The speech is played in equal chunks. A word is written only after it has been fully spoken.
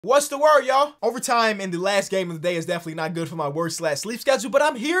What's the word, y'all? Overtime in the last game of the day is definitely not good for my work/sleep schedule, but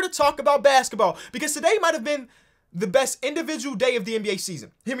I'm here to talk about basketball because today might have been the best individual day of the NBA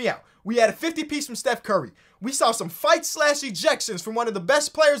season. Hear me out. We had a 50-piece from Steph Curry. We saw some fight/ejections from one of the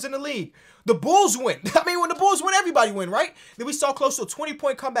best players in the league. The Bulls win. I mean, when the Bulls win, everybody win, right? Then we saw close to a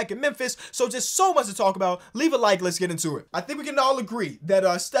 20-point comeback in Memphis. So just so much to talk about. Leave a like. Let's get into it. I think we can all agree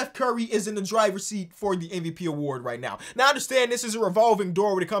that Steph Curry is in the driver's seat for the MVP award right now. Now, I understand this is a revolving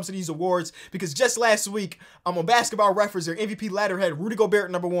door when it comes to these awards because just last week, on Basketball Reference, their MVP ladder had Rudy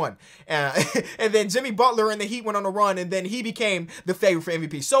Gobert #1. And then Jimmy Butler and the Heat went on a run, and then he became the favorite for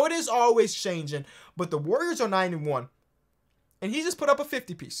MVP. So it is always changing. But the Warriors are 9-1, and he just put up a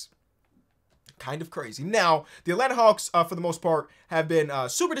 50-piece. Kind of crazy. Now, the Atlanta Hawks, for the most part, have been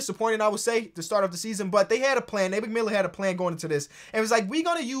super disappointing, I would say, to start off the season. But they had a plan. Nate McMillan had a plan going into this. And it was like, we're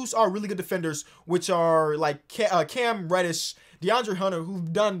going to use our really good defenders, which are like Cam Reddish, DeAndre Hunter,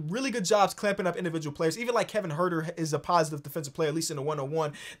 who've done really good jobs clamping up individual players. Even like Kevin Huerter is a positive defensive player, at least in the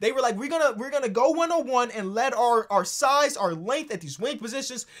 101. They were like, we're gonna go 101 and let our size, our length at these wing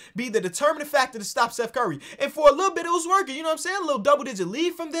positions be the determining factor to stop Steph Curry. And for a little bit, it was working. You know what I'm saying? A little double-digit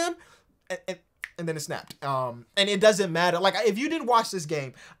lead from them. And then it snapped. And it doesn't matter. Like, if you didn't watch this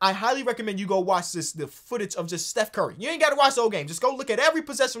game, I highly recommend you go watch the footage of just Steph Curry. You ain't got to watch the whole game. Just go look at every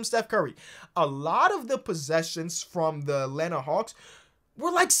possession from Steph Curry. A lot of the possessions from the Atlanta Hawks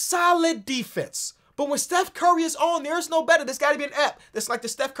were like solid defense. But when Steph Curry is on, there's no better. There's got to be an app that's like the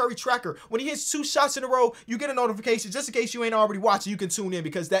Steph Curry tracker. When he hits 2 shots in a row, you get a notification. Just in case you ain't already watching, you can tune in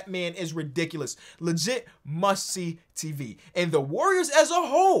because that man is ridiculous. Legit must-see TV. And the Warriors as a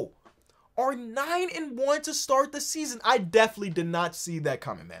whole are 9-1 to start the season. I definitely did not see that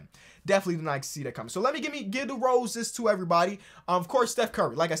coming, man. Definitely did not see that coming. So let me give the roses to everybody. Of course, Steph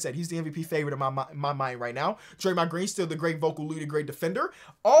Curry. Like I said, he's the MVP favorite in my mind right now. Draymond Green, still the great vocal leader, great defender.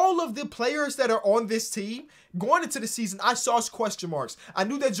 All of the players that are on this team, going into the season, I saw question marks. I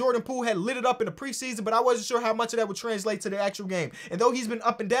knew that Jordan Poole had lit it up in the preseason, but I wasn't sure how much of that would translate to the actual game. And though he's been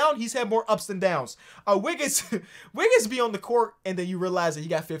up and down, he's had more ups than downs. Wiggins be on the court, and then you realize that he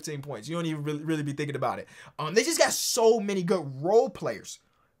got 15 points. You don't even really be thinking about it. They just got so many good role players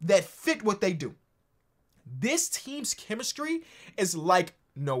that fit what they do. This team's chemistry is like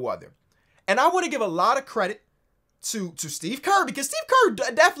no other. And I want to give a lot of credit to Steve Kerr, because Steve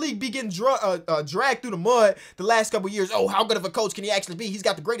Kerr definitely be getting dragged through the mud the last couple of years. Oh, how good of a coach can he actually be? He's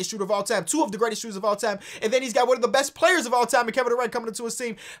got the greatest shooter of all time, 2 of the greatest shooters of all time, and then he's got one of the best players of all time, and Kevin Durant coming into his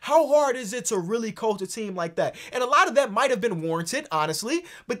team. How hard is it to really coach a team like that? And a lot of that might have been warranted, honestly,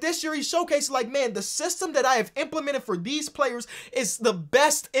 but this year he showcased, like, man, the system that I have implemented for these players is the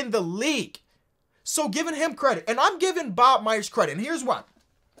best in the league. So giving him credit, and I'm giving Bob Myers credit, and here's why.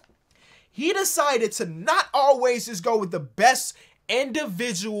 He decided to not always just go with the best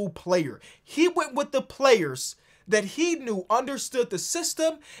individual player. He went with the players that he knew understood the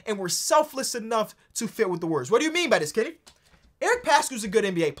system and were selfless enough to fit with the Warriors. What do you mean by this, Kenny? Eric Pascal's a good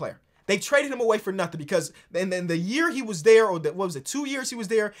NBA player. They traded him away for nothing because in the year he was there, or what was it, 2 years he was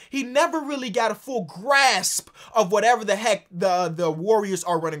there, he never really got a full grasp of whatever the heck the Warriors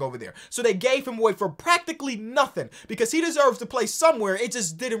are running over there. So they gave him away for practically nothing because he deserves to play somewhere. It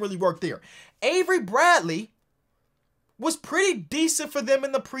just didn't really work there. Avery Bradley was pretty decent for them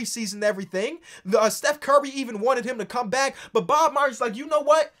in the preseason and everything. Steph Curry even wanted him to come back, but Bob Myers like, you know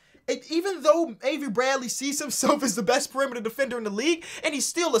what? Even though Avery Bradley sees himself as the best perimeter defender in the league, and he's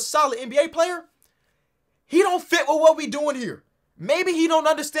still a solid NBA player, he don't fit with what we doing here. Maybe he don't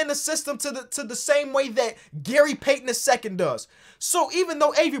understand the system to the same way that Gary Payton II does. So even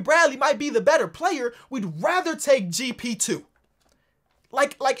though Avery Bradley might be the better player, we'd rather take GP2.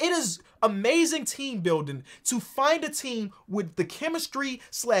 Like it is amazing team building to find a team with the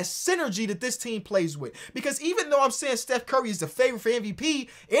chemistry/synergy that this team plays with. Because even though I'm saying Steph Curry is the favorite for MVP,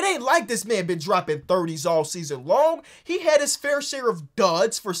 it ain't like this man been dropping 30s all season long. He had his fair share of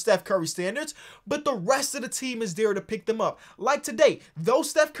duds for Steph Curry standards, but the rest of the team is there to pick them up. Like today, though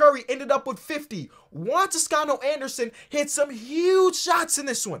Steph Curry ended up with 50, Juan Toscano Anderson hit some huge shots in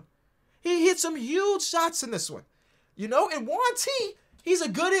this one. He hit some huge shots in this one. You know, and Juan T, he's a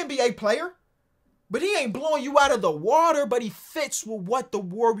good NBA player, but he ain't blowing you out of the water, but he fits with what the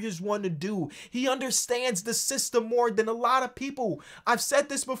Warriors want to do. He understands the system more than a lot of people. I've said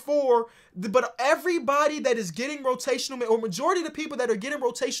this before, but everybody that is getting rotational, or majority of the people that are getting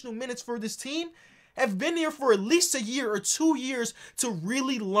rotational minutes for this team, have been here for at least a year or 2 years to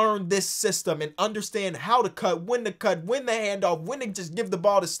really learn this system and understand how to cut, when the handoff, when to just give the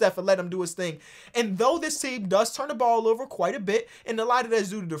ball to Steph and let him do his thing. And though this team does turn the ball over quite a bit, and a lot of that is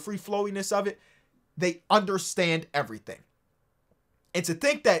due to the free flowiness of it, they understand everything. And to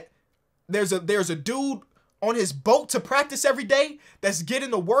think that there's a dude on his boat to practice every day that's getting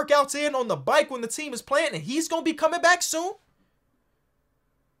the workouts in on the bike when the team is playing, and he's going to be coming back soon,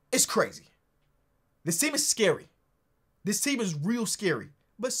 it's crazy. This team is scary. This team is real scary,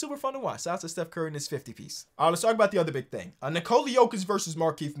 but super fun to watch. Shout out to Steph Curry in his 50-piece. All right, let's talk about the other big thing. Nikola Jokic versus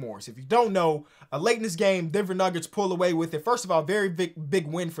Markieff Morris. If you don't know, late in this game, Denver Nuggets pull away with it. First of all, very big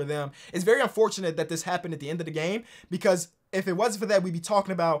win for them. It's very unfortunate that this happened at the end of the game, because if it wasn't for that, we'd be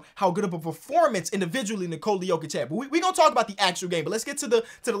talking about how good of a performance individually Nikola Jokic had. But we're going to talk about the actual game. But let's get to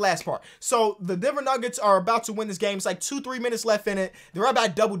the last part. So the Denver Nuggets are about to win this game. It's like 2-3 minutes left in it. They're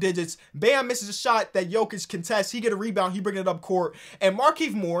about double digits. Bam misses a shot that Jokic contests. He get a rebound. He bring it up court. And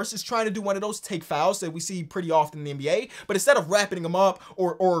Markieff Morris is trying to do one of those take fouls that we see pretty often in the NBA. But instead of wrapping him up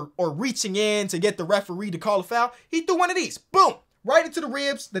or reaching in to get the referee to call a foul, he threw one of these. Boom. Right into the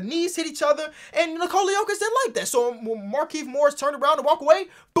ribs, the knees hit each other, and Nikola Jokic didn't like that. So when Markieff Morris turned around to walk away,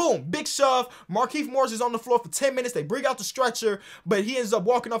 boom, big shove. Markieff Morris is on the floor for 10 minutes. They bring out the stretcher, but he ends up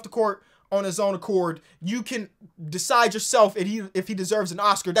walking off the court on his own accord. You can decide yourself if he deserves an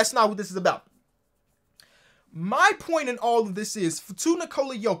Oscar. That's not what this is about. My point in all of this is, to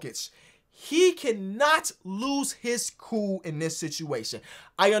Nikola Jokic, he cannot lose his cool in this situation.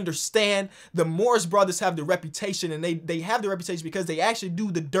 I understand the Morris brothers have the reputation, and they have the reputation because they actually do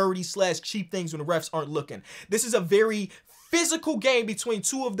the dirty / cheap things when the refs aren't looking. This is a very physical game between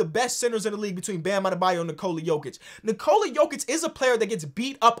two of the best centers in the league, between Bam Adebayo and Nikola Jokic. Nikola Jokic is a player that gets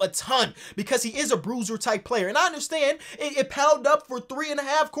beat up a ton because he is a bruiser type player. And I understand it piled up for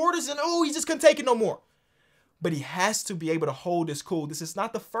 3.5 quarters, and oh, he just couldn't take it no more. But he has to be able to hold his cool. This is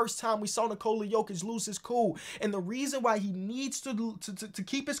not the first time we saw Nikola Jokic lose his cool. And the reason why he needs to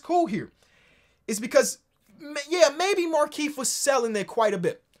keep his cool here is because, yeah, maybe Markieff was selling it quite a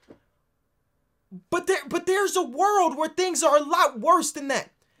bit. But there's a world where things are a lot worse than that.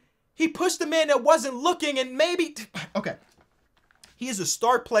 He pushed a man that wasn't looking, and maybe, okay, he is a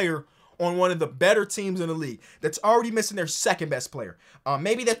star player on one of the better teams in the league that's already missing their second best player.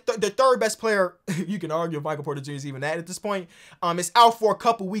 Maybe the third best player, you can argue if Michael Porter Jr. is even that at this point, is out for a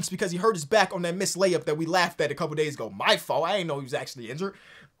couple weeks because he hurt his back on that missed layup that we laughed at a couple days ago. My fault. I didn't know he was actually injured.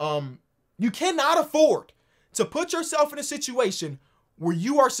 You cannot afford to put yourself in a situation where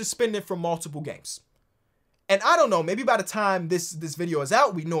you are suspended from multiple games. And I don't know, maybe by the time this video is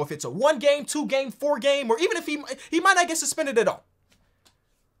out, we know if it's a 1 game, 2 game, 4 game, or even if he might not get suspended at all.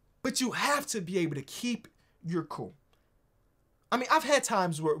 But you have to be able to keep your cool. I mean, I've had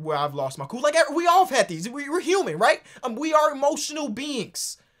times where I've lost my cool. Like, we all have had these. We're human, right? We are emotional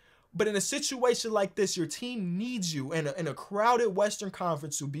beings. But in a situation like this, your team needs you in a crowded Western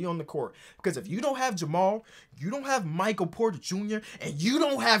Conference to be on the court. Because if you don't have Jamal, you don't have Michael Porter Jr., and you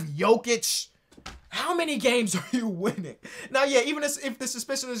don't have Jokic, how many games are you winning? Now, yeah, even if the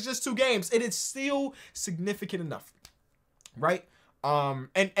suspension is just 2 games, it is still significant enough, right? And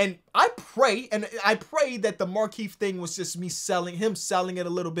I pray that the Markieff thing was just selling it a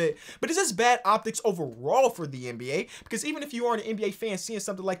little bit, but it's just bad optics overall for the NBA, because even if you aren't an NBA fan, seeing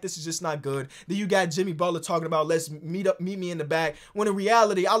something like this is just not good. Then you got Jimmy Butler talking about, let's meet me in the back, when in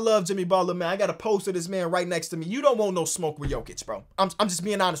reality, I love Jimmy Butler, man. I got a poster of this man right next to me. You don't want no smoke with Jokic, bro. I'm just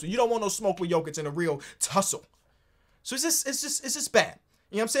being honest with you. You don't want no smoke with Jokic in a real tussle. So it's just bad.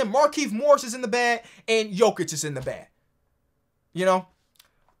 You know what I'm saying? Markieff Morris is in the bad, and Jokic is in the bad. You know?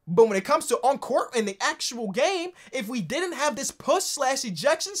 But when it comes to on court in the actual game, if we didn't have this push /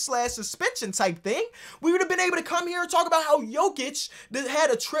 ejection / suspension type thing, we would have been able to come here and talk about how Jokic had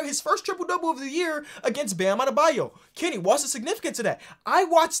his first triple-double of the year against Bam Adebayo. Kenny, what's the significance of that? I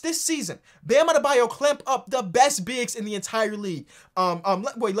watched this season Bam Adebayo clamp up the best bigs in the entire league.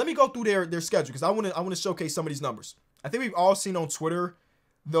 Wait, let me go through their schedule, because I want to showcase some of these numbers. I think we've all seen on Twitter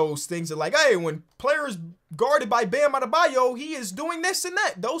those things that, like, hey, when players guarded by Bam Adebayo, he is doing this and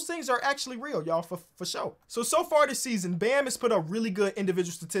that. Those things are actually real, y'all, for sure. So far this season, Bam has put up really good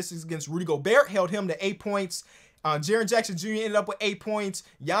individual statistics against Rudy Gobert, held him to 8 points. Jaren Jackson Jr. ended up with 8 points.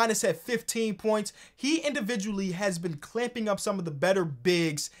 Giannis had 15 points. He individually has been clamping up some of the better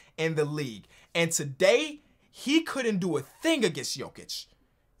bigs in the league. And today, he couldn't do a thing against Jokic.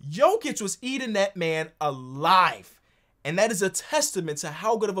 Jokic was eating that man alive. And that is a testament to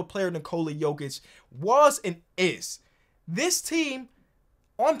how good of a player Nikola Jokic was and is. This team,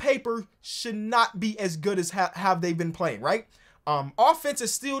 on paper, should not be as good as how they've been playing, right? Offense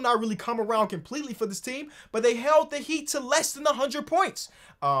has still not really come around completely for this team, but they held the Heat to less than 100 points.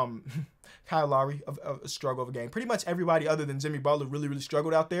 Kyle Lowry, a struggle of a game. Pretty much everybody other than Jimmy Butler really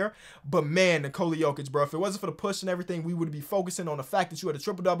struggled out there. But man, Nikola Jokic, bro, if it wasn't for the push and everything, we would be focusing on the fact that you had a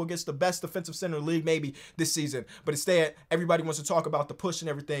triple-double against the best defensive center in the league maybe this season. But instead, everybody wants to talk about the push and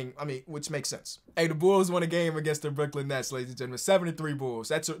everything, I mean, which makes sense. Hey, the Bulls won a game against the Brooklyn Nets, ladies and gentlemen. 7-3 Bulls.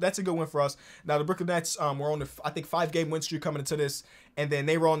 That's a good win for us. Now, the Brooklyn Nets were on the, I think, 5-game win streak coming into this, and then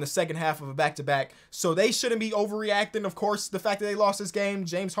they were on the second half of a back-to-back. So they shouldn't be overreacting. Of course, the fact that they lost this game,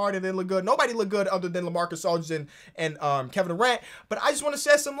 James Harden didn't look good. Nobody looked good other than LaMarcus Aldridge and Kevin Durant. But I just want to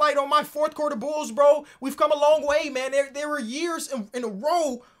shed some light on my fourth quarter Bulls, bro. We've come a long way, man. There were years in a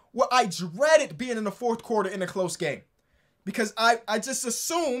row where I dreaded being in the fourth quarter in a close game. Because I just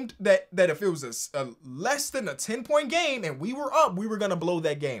assumed that if it was a less than a 10-point game and we were up, we were going to blow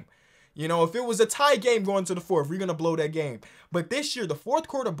that game. You know, if it was a tie game going to the fourth, we're going to blow that game. But this year, the fourth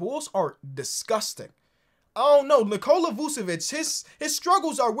quarter Bulls are disgusting. I don't know. Nikola Vucevic, his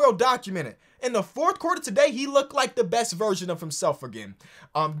struggles are well documented. In the fourth quarter today, he looked like the best version of himself again.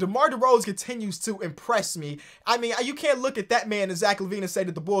 DeMar DeRozan continues to impress me. I mean, you can't look at that man and Zach LaVine and say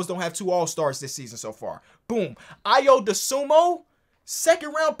that the Bulls don't have 2 All-Stars this season so far. Boom. Ayo DeSumo,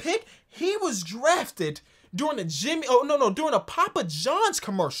 second-round pick, he was drafted during during a Papa John's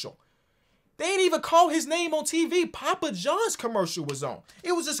commercial. They didn't even call his name on TV. Papa John's commercial was on.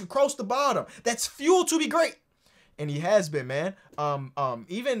 It was just across the bottom. That's fuel to be great. And he has been, man.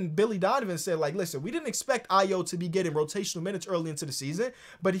 Even Billy Donovan said, like, listen, we didn't expect Ayo to be getting rotational minutes early into the season,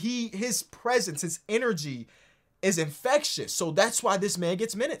 but his presence, his energy is infectious. So that's why this man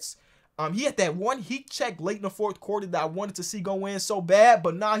gets minutes. He had that one heat check late in the fourth quarter that I wanted to see go in so bad,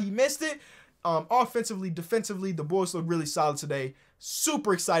 but nah, he missed it. Offensively, defensively, the Bulls look really solid today.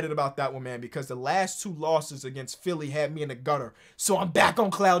 Super excited about that one, man, because the last 2 losses against Philly had me in the gutter. So I'm back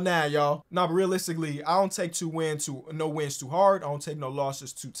on cloud 9, y'all. Nah, but realistically, I don't take no wins too hard. I don't take no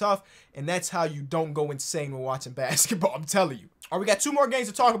losses too tough. And that's how you don't go insane when watching basketball, I'm telling you. All right, we got 2 more games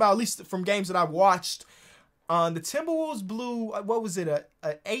to talk about, at least from games that I've watched. The Timberwolves blew, what was it,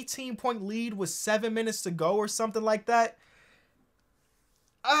 an 18-point lead with 7 minutes to go or something like that.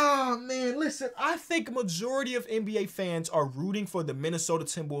 Oh, man, listen, I think a majority of NBA fans are rooting for the Minnesota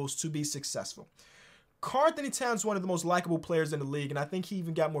Timberwolves to be successful. Karl-Anthony Towns is one of the most likable players in the league, and I think he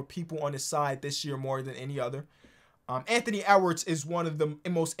even got more people on his side this year more than any other. Anthony Edwards is one of the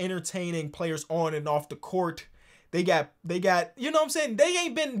most entertaining players on and off the court. They got, you know what I'm saying? They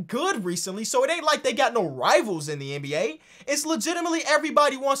ain't been good recently, so it ain't like they got no rivals in the NBA. It's legitimately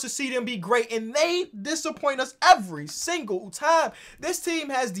everybody wants to see them be great, and they disappoint us every single time. This team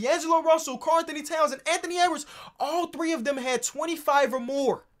has D'Angelo Russell, Karl-Anthony Towns, and Anthony Edwards. All 3 of them had 25 or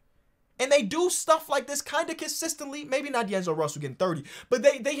more. And they do stuff like this kind of consistently. Maybe not D'Angelo Russell getting 30, but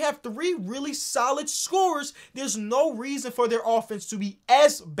they have 3 really solid scorers. There's no reason for their offense to be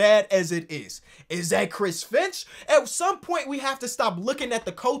as bad as it is. Is that Chris Finch? At some point, we have to stop looking at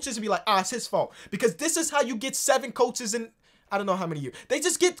the coaches and be like, it's his fault. Because this is how you get 7 coaches in, I don't know how many years. They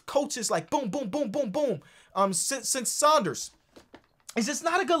just get coaches like boom, boom, boom, boom, boom. Since Saunders. It's just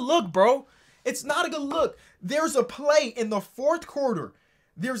not a good look, bro. It's not a good look. There's a play in the fourth quarter.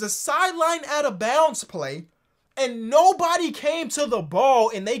 There's a sideline out of bounds play, and nobody came to the ball,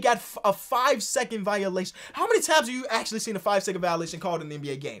 and they got a 5-second violation. How many times have you actually seen a 5-second violation called in the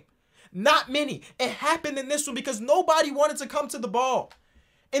NBA game? Not many. It happened in this one because nobody wanted to come to the ball.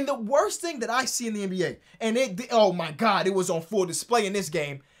 And the worst thing that I see in the NBA, and oh my God, it was on full display in this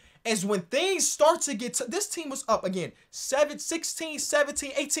game, is when things start to get this team was up again, 16,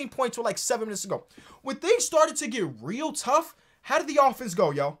 17, 18 points with like 7 minutes to go. When things started to get real tough, how did the offense go,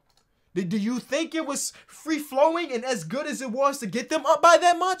 y'all? Do you think it was free-flowing and as good as it was to get them up by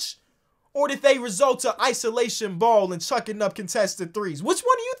that much? Or did they result to isolation ball and chucking up contested threes? Which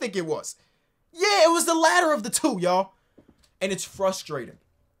one do you think it was? Yeah, it was the latter of the 2, y'all. And it's frustrating.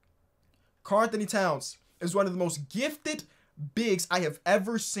 Karl-Anthony Towns is one of the most gifted bigs I have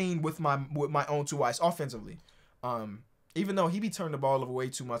ever seen with my own 2 eyes offensively. Even though he be turning the ball over way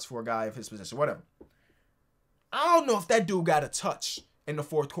too much for a guy of his position, whatever. I don't know if that dude got a touch in the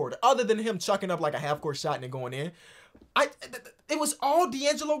fourth quarter, other than him chucking up like a half-court shot and then going in. It was all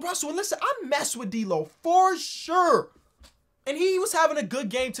D'Angelo Russell. And listen, I mess with D'Lo for sure. And he was having a good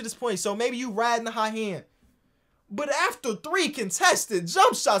game to this point, so maybe you riding the high hand. But after 3 contested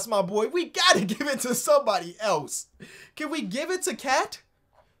jump shots, my boy, we got to give it to somebody else. Can we give it to Cat?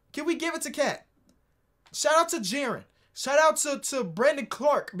 Can we give it to Cat? Shout out to Jaren. Shout out to Brandon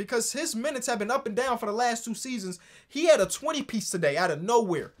Clark, because his minutes have been up and down for the last 2 seasons. He had a 20-piece today out of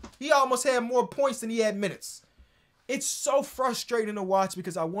nowhere. He almost had more points than he had minutes. It's so frustrating to watch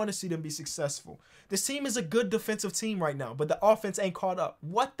because I want to see them be successful. This team is a good defensive team right now, but the offense ain't caught up.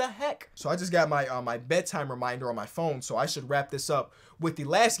 What the heck? So I just got my my bedtime reminder on my phone, so I should wrap this up with the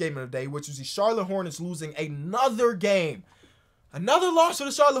last game of the day, which was the Charlotte Hornets losing another game. Another loss for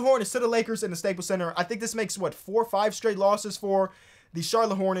the Charlotte Hornets to the Lakers in the Staples Center. I think this makes, what, 4 or 5 straight losses for the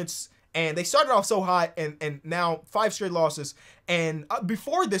Charlotte Hornets. And they started off so hot, and now 5 straight losses. And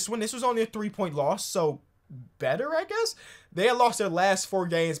before this one, this was only a 3-point loss, so better, I guess. They had lost their last 4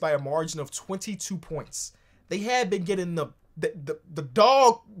 games by a margin of 22 points. They had been getting the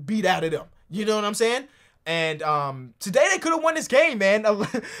dog beat out of them. You know what I'm saying? And today they could have won this game, man. A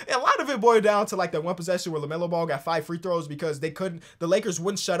lot of it boiled down to like that one possession where LaMelo Ball got 5 free throws because the Lakers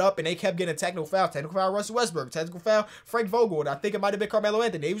wouldn't shut up and they kept getting technical foul Russell Westbrook, technical foul Frank Vogel, and I think it might have been Carmelo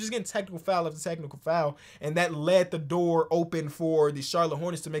Anthony. They were just getting technical foul after technical foul, and that led the door open for the Charlotte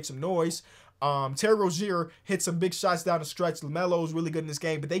Hornets to make some noise. Terry Rozier hit some big shots down the stretch. LaMelo is really good in this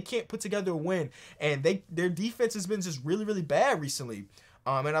game, but they can't put together a win, and their defense has been just really, really bad recently.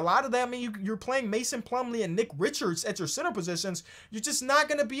 And a lot of that, I mean, you're playing Mason Plumlee and Nick Richards at your center positions. You're just not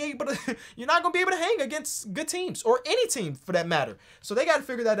going to be able to, you're not going to be able to hang against good teams or any team for that matter. So they got to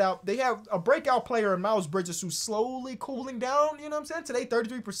figure that out. They have a breakout player in Miles Bridges who's slowly cooling down, you know what I'm saying? Today,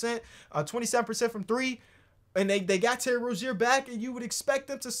 33%, 27% from 3. And they got Terry Rozier back, and you would expect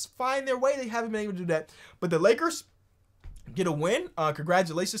them to find their way. They haven't been able to do that. But the Lakers get a win.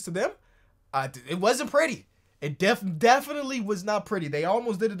 Congratulations to them. It wasn't pretty. It definitely was not pretty. They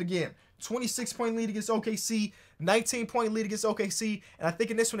almost did it again. 26-point lead against OKC, 19-point lead against OKC, and I think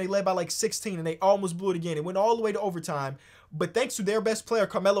in this one they led by like 16, and they almost blew it again. It went all the way to overtime, but thanks to their best player,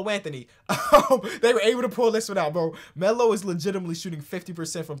 Carmelo Anthony, they were able to pull this one out, bro. Melo is legitimately shooting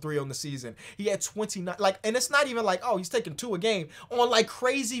 50% from 3 on the season. He had 29, and it's not even like, oh, he's taking 2 a game. On like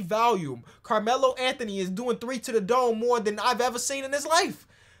crazy volume, Carmelo Anthony is doing 3 to the dome more than I've ever seen in his life.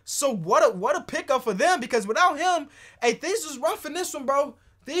 So what a pickup for them, because without him, hey, things is rough in this one, bro.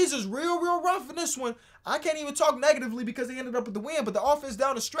 These is real rough in this one. I can't even talk negatively because they ended up with the win, but the offense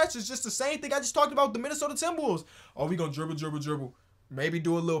down the stretch is just the same thing I just talked about with the Minnesota Timberwolves. Oh, we gonna dribble. Maybe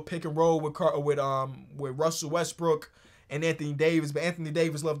do a little pick and roll with Russell Westbrook and Anthony Davis, but Anthony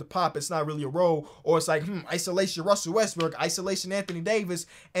Davis loved to pop. It's not really a roll. Or it's like, isolation Russell Westbrook, isolation Anthony Davis,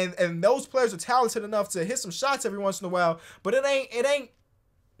 and those players are talented enough to hit some shots every once in a while, but it ain't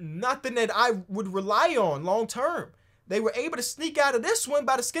nothing that I would rely on long term. They were able to sneak out of this one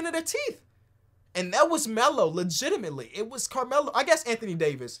by the skin of their teeth. And that was Melo, legitimately. It was Carmelo. I guess Anthony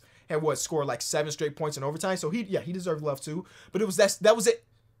Davis had scored like 7 straight points in overtime. So he deserved love too. But that was it.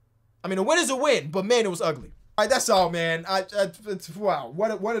 I mean, a win is a win, but man, it was ugly. All right, that's all, man. Wow,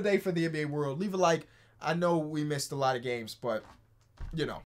 what a day for the NBA world. Leave a like. I know we missed a lot of games, but you know.